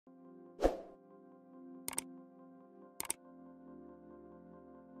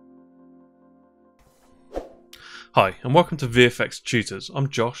Hi, and welcome to VFX Tutors. I'm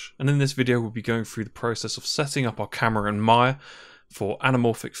Josh, and in this video we'll be going through the process of setting up our camera in Maya for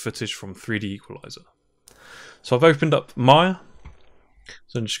anamorphic footage from 3DEqualizer. So I've opened up Maya,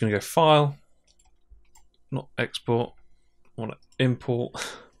 so I'm just going to go File, not Export, I want to Import. I'm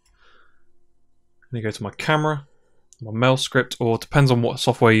going to go to my camera, my mail script, or depends on what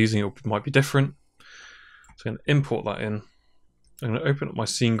software you're using, it might be different. So I'm going to import that in. I'm going to open up my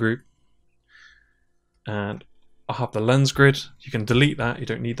scene group, and I'll have the lens grid. You can delete that, you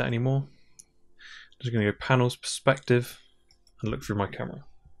don't need that anymore. I'm just going to go Panels, Perspective, and look through my camera.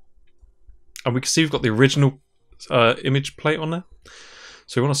 And we can see we've got the original image plate on there.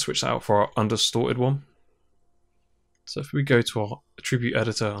 So we want to switch that out for our undistorted one. So if we go to our attribute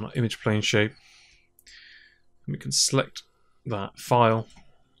editor on our image plane shape, we can select that file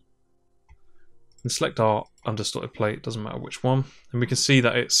and select our undistorted plate, doesn't matter which one, and we can see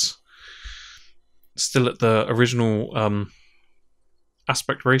that it's still at the original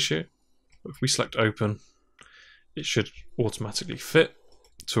aspect ratio. If we select open, it should automatically fit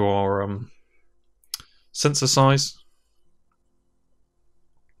to our sensor size.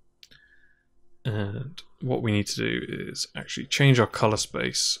 And what we need to do is actually change our color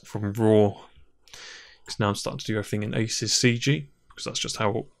space from raw, because now I'm starting to do everything in ACES CG, because that's just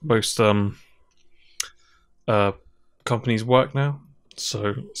how most companies work now.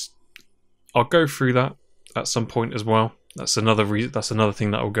 So I'll go through that at some point as well. That's another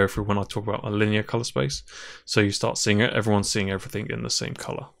thing that I'll go through when I talk about a linear color space. So you start seeing it, everyone's seeing everything in the same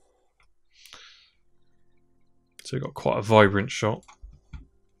color. So we've got quite a vibrant shot.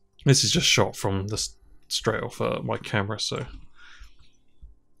 This is just shot from the straight off my camera, so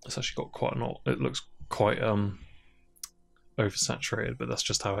it's actually got quite a lot. It looks quite oversaturated, but that's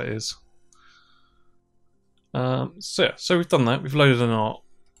just how it is. So we've done that. We've loaded in our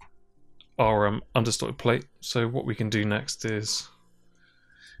undistorted plate. So what we can do next is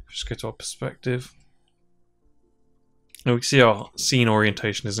just go to our perspective. And we can see our scene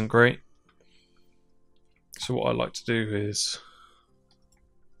orientation isn't great. So what I like to do is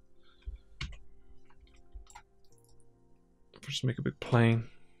just make a big plane,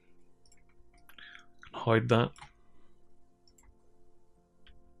 hide that.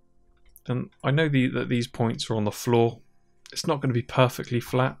 And I know that these points are on the floor. It's not going to be perfectly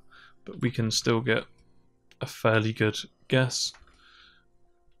flat, but we can still get a fairly good guess.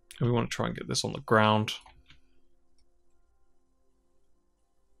 And we want to try and get this on the ground.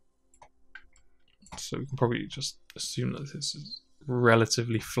 So we can probably just assume that this is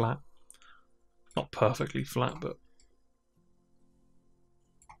relatively flat. Not perfectly flat, but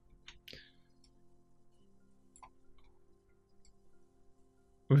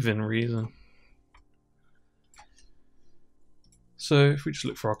within reason. So if we just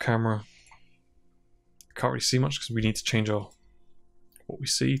look for our camera, can't really see much because we need to change what we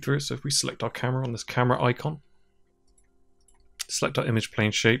see through it. So if we select our camera on this camera icon, select our image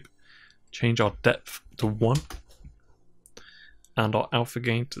plane shape, change our depth to 1 and our alpha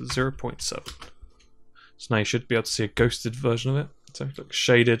gain to 0.7. So now you should be able to see a ghosted version of it. So if you look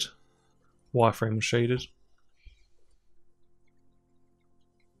shaded, wireframe was shaded.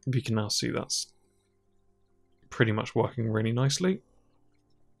 We can now see that's pretty much working really nicely.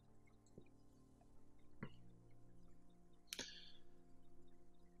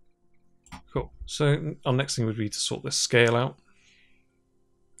 Cool. So our next thing would be to sort this scale out.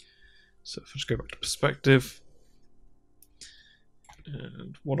 So if I just go back to perspective,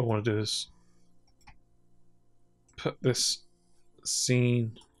 and what I want to do is put this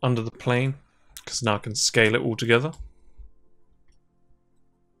scene under the plane, because now I can scale it all together.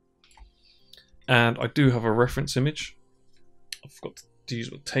 And I do have a reference image. I forgot to use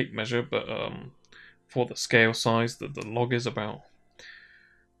a tape measure, but for the scale size, the log is about the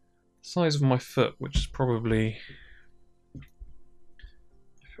size of my foot, which is probably, I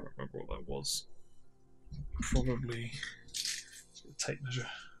can't remember what that was. Probably the tape measure.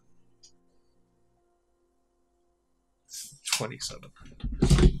 27.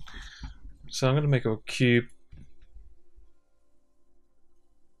 So I'm going to make a cube.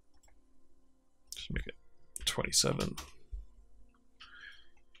 Make it 27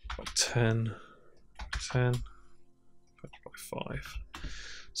 by 10, 10 by 5.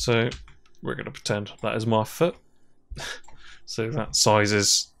 So we're going to pretend that is my foot. So that size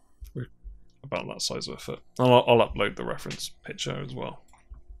is about that size of a foot. And I'll upload the reference picture as well.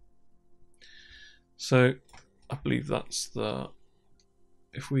 So I believe that's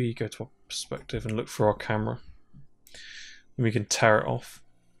if we go to our perspective and look for our camera, then we can tear it off,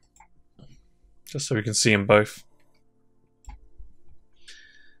 just so we can see them both.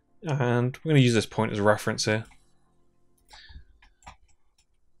 And we're going to use this point as a reference here.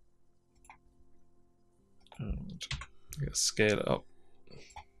 Let's scale it up.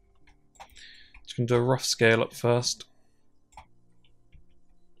 Just going to do a rough scale up first.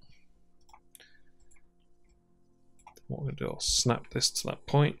 What I'm going to do, I'll snap this to that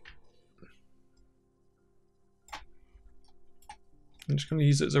point. I'm just going to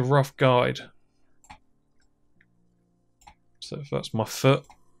use it as a rough guide. So if that's my foot,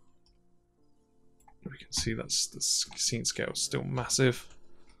 we can see that's the scene scale is still massive.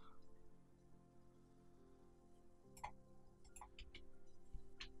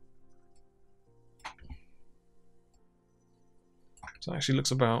 So it actually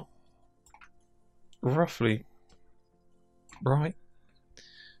looks about roughly right.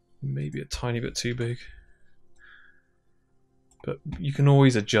 Maybe a tiny bit too big. But you can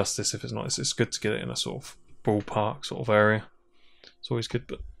always adjust this if it's not. It's good to get it in a sort of ballpark sort of area. It's always good,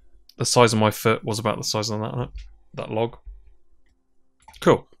 but the size of my foot was about the size of that log.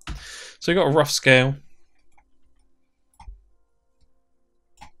 Cool. So you got a rough scale.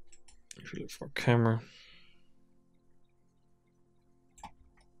 If you look for a camera.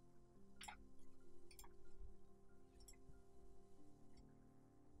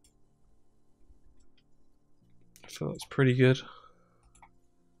 I feel that's pretty good.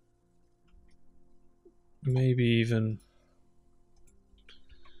 Maybe even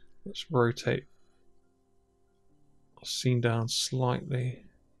let's rotate the scene down slightly,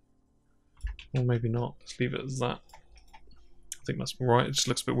 or maybe not. Let's leave it as that. I think that's right. It just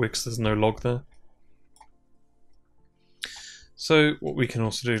looks a bit weird because there's no log there. So what we can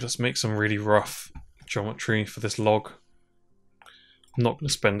also do, let's make some really rough geometry for this log. I'm not going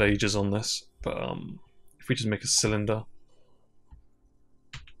to spend ages on this, but if we just make a cylinder,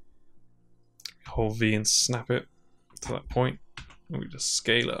 hold V and snap it to that point, and we just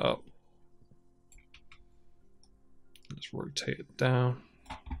scale it up. Let's rotate it down.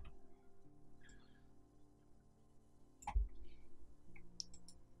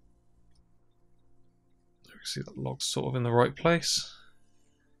 You can see that log's sort of in the right place.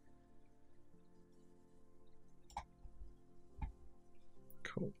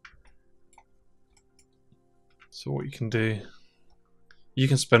 Cool. So what you can do, you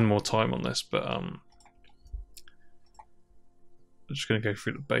can spend more time on this, but I'm just going to go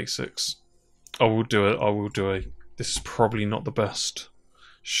through the basics. I will do a. This is probably not the best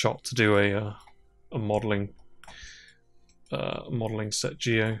shot to do a modeling set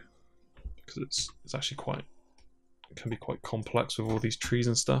geo, because it's actually can be quite complex with all these trees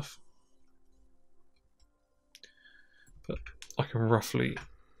and stuff. But I can roughly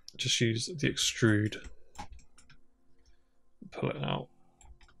just use the extrude, pull it out.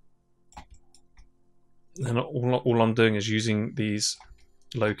 And all I'm doing is using these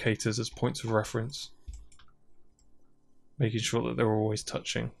locators as points of reference, making sure that they're always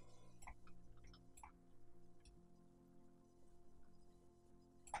touching.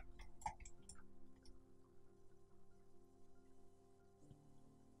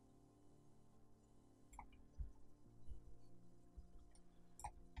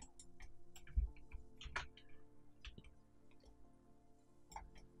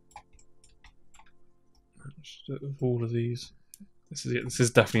 Just do it with all of these. This is it. This is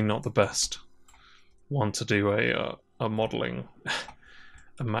definitely not the best one to do a modeling,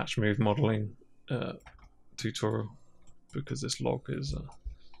 a match move modeling tutorial, because this log is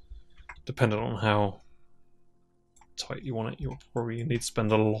dependent on how tight you want it. You'll probably need to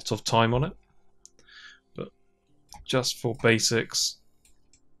spend a lot of time on it. But just for basics,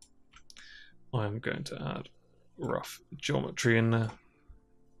 I'm going to add rough geometry in there.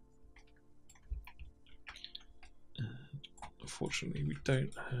 Unfortunately, we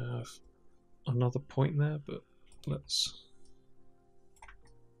don't have another point there, but let's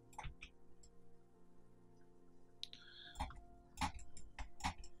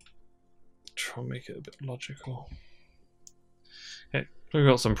try and make it a bit logical. Okay, we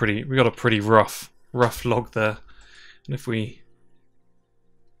got a pretty rough log there, and if we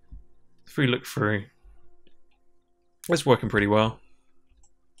look through, it's working pretty well.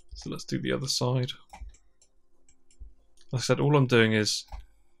 So let's do the other side. Like I said, all I'm doing is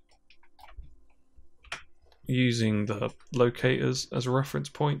using the locators as reference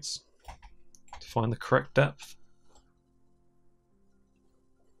points to find the correct depth.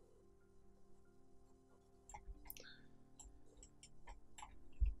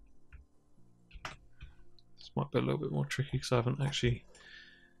 This might be a little bit more tricky because I haven't actually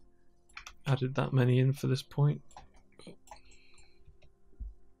added that many in for this point.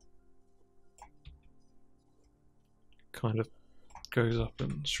 Kind of goes up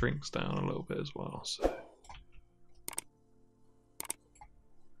and shrinks down a little bit as well. So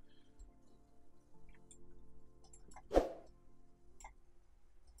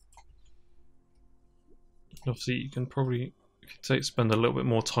Obviously, you can probably, if you spend a little bit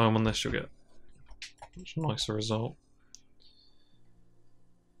more time on this, you'll get a much nicer result.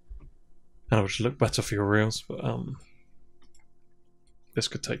 And it would look better for your reels, but this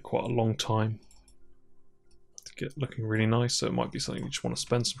could take quite a long time to get looking really nice, so it might be something you just want to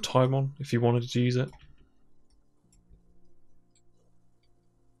spend some time on if you wanted to use it.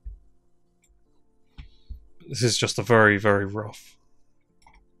 This is just a very, very rough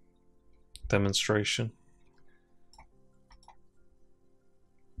demonstration.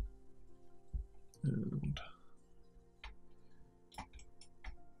 And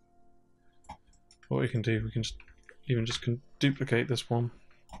what we can do, we can just duplicate this one.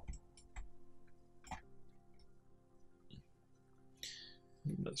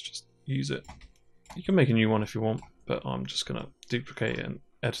 Let's just use it. You can make a new one if you want, but I'm just going to duplicate it and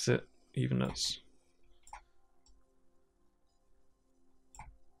edit it even as.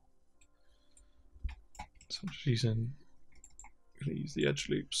 So I'm just going to use the edge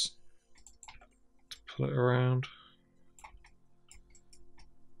loops to pull it around.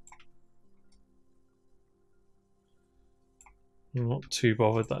 I'm not too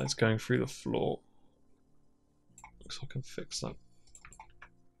bothered that it's going through the floor, so I can fix that.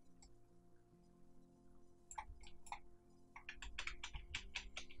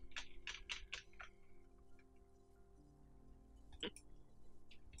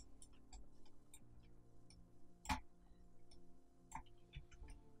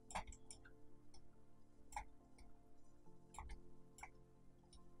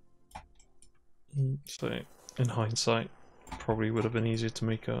 So, in hindsight, probably would have been easier to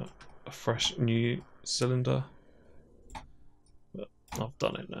make a fresh new cylinder, but I've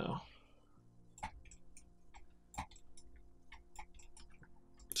done it now.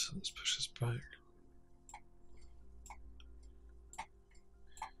 So let's push this back.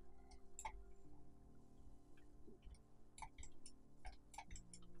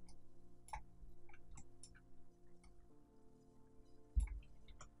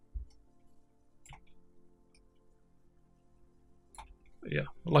 Yeah,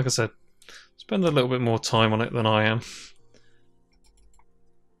 like I said, spend a little bit more time on it than I am.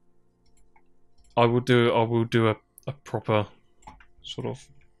 I will do a proper sort of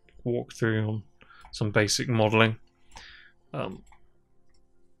walkthrough on some basic modeling. I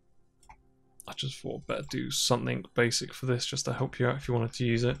just thought I'd better do something basic for this just to help you out if you wanted to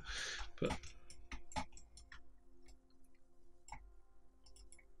use it. But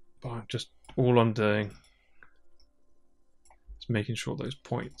all I'm doing is making sure those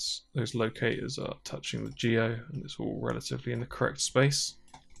points, those locators are touching the geo and it's all relatively in the correct space.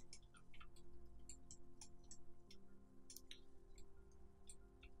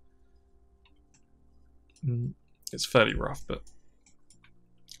 It's fairly rough, but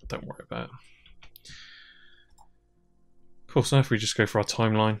don't worry about it. Cool, so now if we just go for our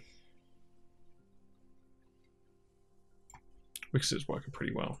timeline, because it's working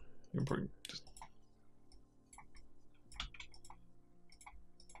pretty well, you can probably just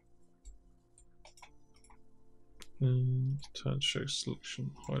turn show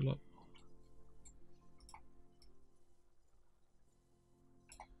selection highlight.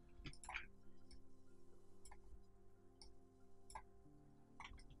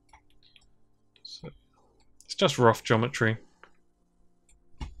 So it's just rough geometry.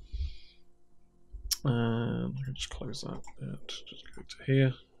 And I can just close that and just go to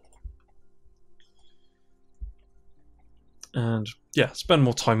here. And yeah, spend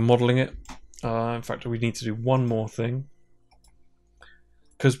more time modeling it. In fact, we need to do one more thing,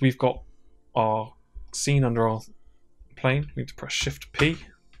 because we've got our scene under our plane. We need to press Shift P.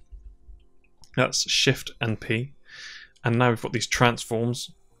 That's Shift and P. And now we've got these transforms.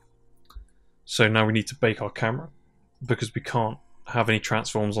 So now we need to bake our camera, because we can't have any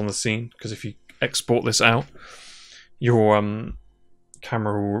transforms on the scene, because if you export this out, your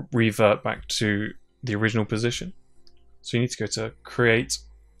camera will revert back to the original position. So you need to go to Create,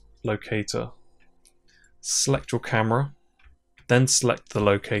 Locator, select your camera, then select the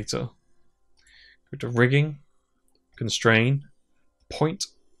locator. Go to Rigging, Constrain, Point,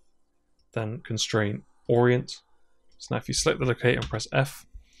 then Constrain Orient. So now if you select the locator and press F,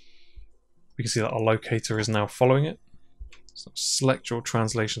 we can see that our locator is now following it. So select your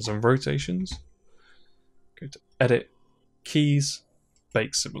translations and rotations. Go to Edit, Keys,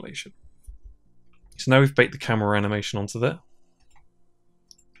 Bake Simulation. So now we've baked the camera animation onto there.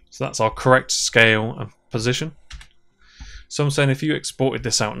 So that's our correct scale and position. So I'm saying if you exported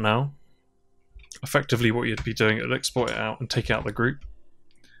this out now, effectively what you'd be doing, it'll export it out and take it out of the group.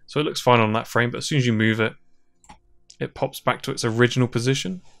 So it looks fine on that frame, but as soon as you move it, it pops back to its original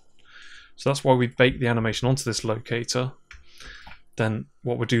position. So that's why we bake the animation onto this locator. Then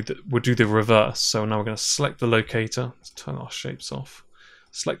what we'll do the reverse. So now we're going to select the locator. Let's turn our shapes off.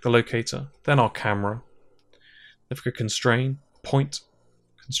 Select the locator, then our camera. Then we go constrain, point,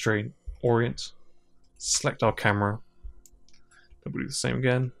 constrain, orient. Select our camera. Then we'll do the same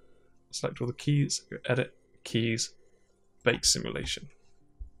again. Select all the keys, go edit, keys, bake simulation.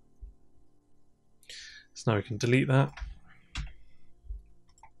 So now we can delete that.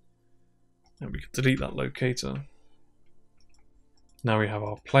 And we can delete that locator. Now we have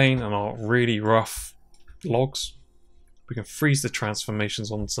our plane and our really rough logs. We can freeze the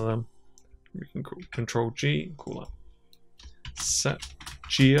transformations onto them. We can call Control G and call that set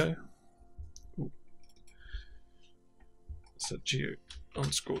geo. Set geo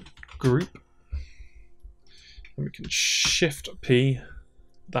underscore group. And we can Shift P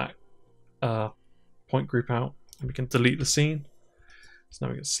that point group out, and we can delete the scene. So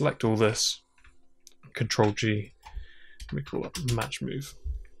now we can select all this, Control G, and we call that match move.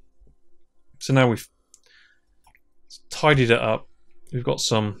 So now we've tidied it up. We've got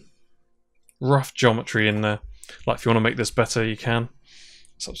some rough geometry in there. Like if you want to make this better, you can.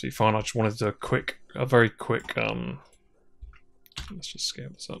 It's absolutely fine. I just wanted to do a very quick. Let's just scale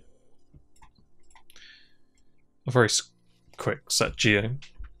this up. A very quick set geo.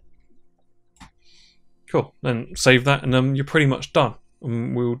 Cool. Then save that, and then you're pretty much done.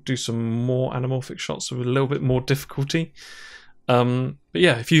 And we'll do some more anamorphic shots with a little bit more difficulty. But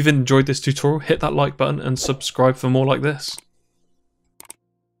yeah, if you've enjoyed this tutorial, hit that like button and subscribe for more like this.